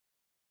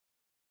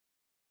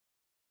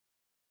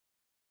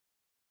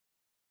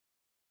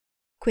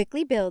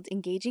Quickly build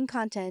engaging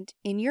content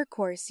in your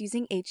course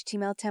using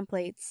HTML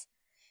templates.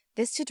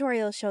 This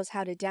tutorial shows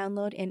how to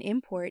download and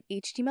import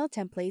HTML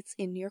templates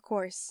in your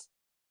course.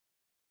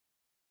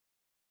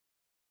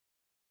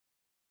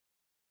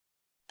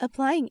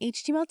 Applying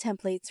HTML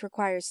templates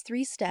requires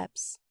 3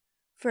 steps.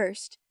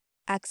 First,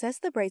 access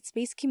the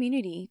Brightspace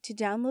community to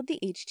download the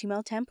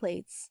HTML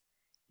templates.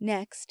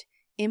 Next,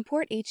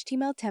 import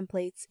HTML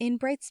templates in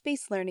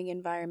Brightspace Learning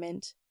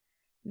Environment.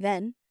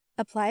 Then,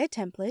 apply a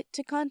template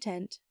to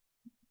content.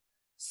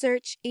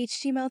 Search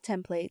HTML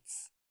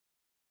templates.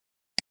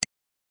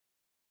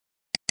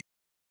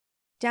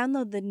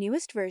 Download the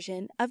newest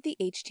version of the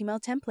HTML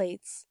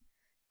templates.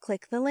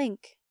 Click the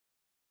link.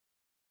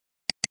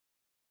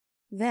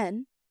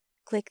 Then,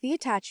 click the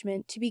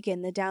attachment to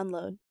begin the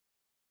download.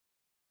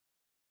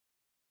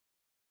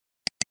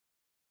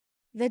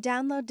 The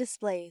download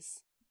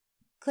displays.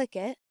 Click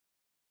it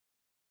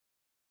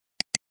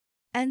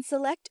and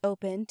select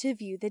Open to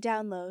view the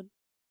download.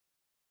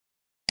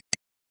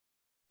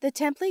 The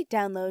template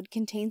download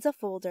contains a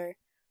folder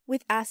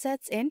with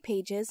assets and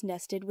pages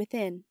nested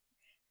within.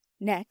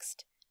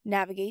 Next,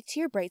 navigate to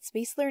your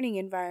Brightspace Learning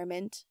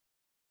Environment,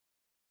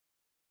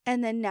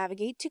 and then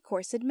navigate to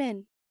Course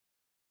Admin.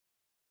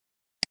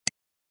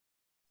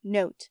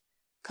 Note: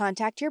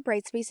 contact your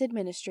Brightspace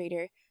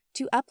administrator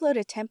to upload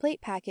a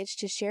template package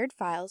to shared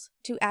files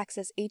to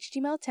access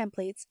HTML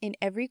templates in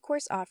every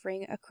course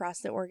offering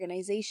across the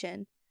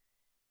organization.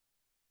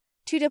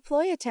 To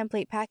deploy a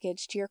template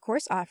package to your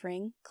course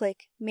offering,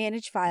 click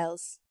Manage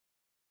Files.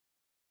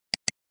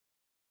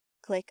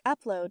 Click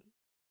Upload.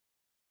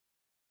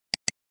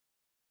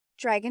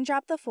 Drag and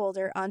drop the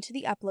folder onto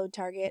the upload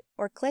target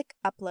or click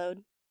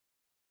Upload.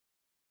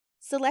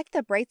 Select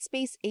the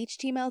Brightspace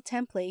HTML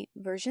Template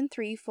version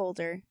 3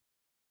 folder.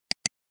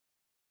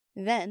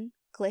 Then,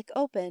 click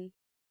Open.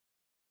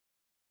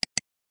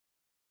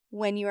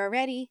 When you are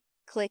ready,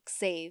 click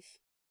Save.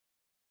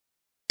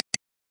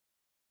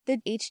 The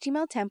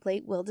HTML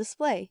template will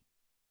display.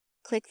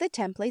 Click the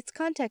Templates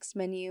context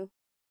menu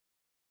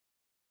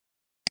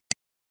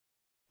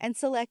and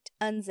select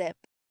Unzip.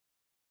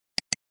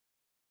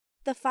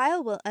 The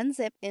file will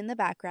unzip in the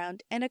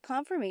background and a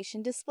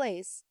confirmation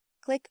displays.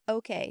 Click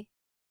OK.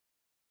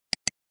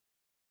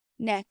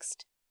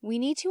 Next, we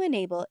need to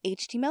enable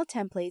HTML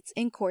templates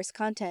in course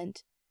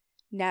content.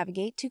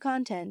 Navigate to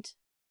Content.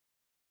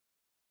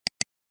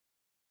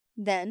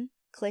 Then,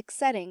 click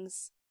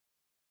Settings.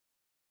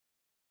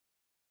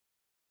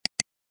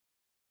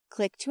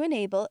 Click to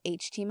enable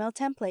HTML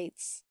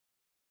templates.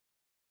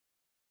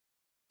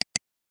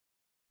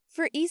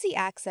 For easy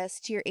access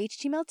to your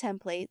HTML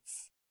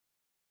templates,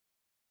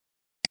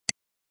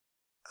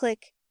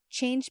 click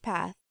Change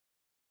Path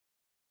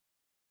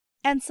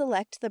and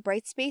select the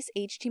Brightspace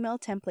HTML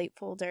template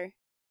folder.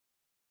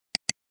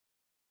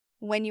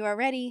 When you are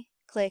ready,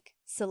 click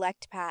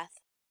Select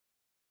Path.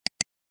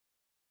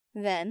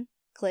 Then,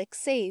 click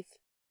Save.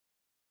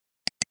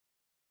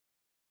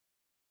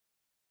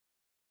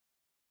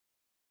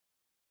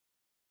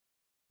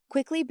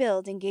 Quickly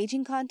build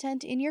engaging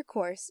content in your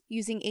course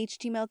using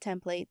HTML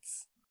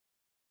templates.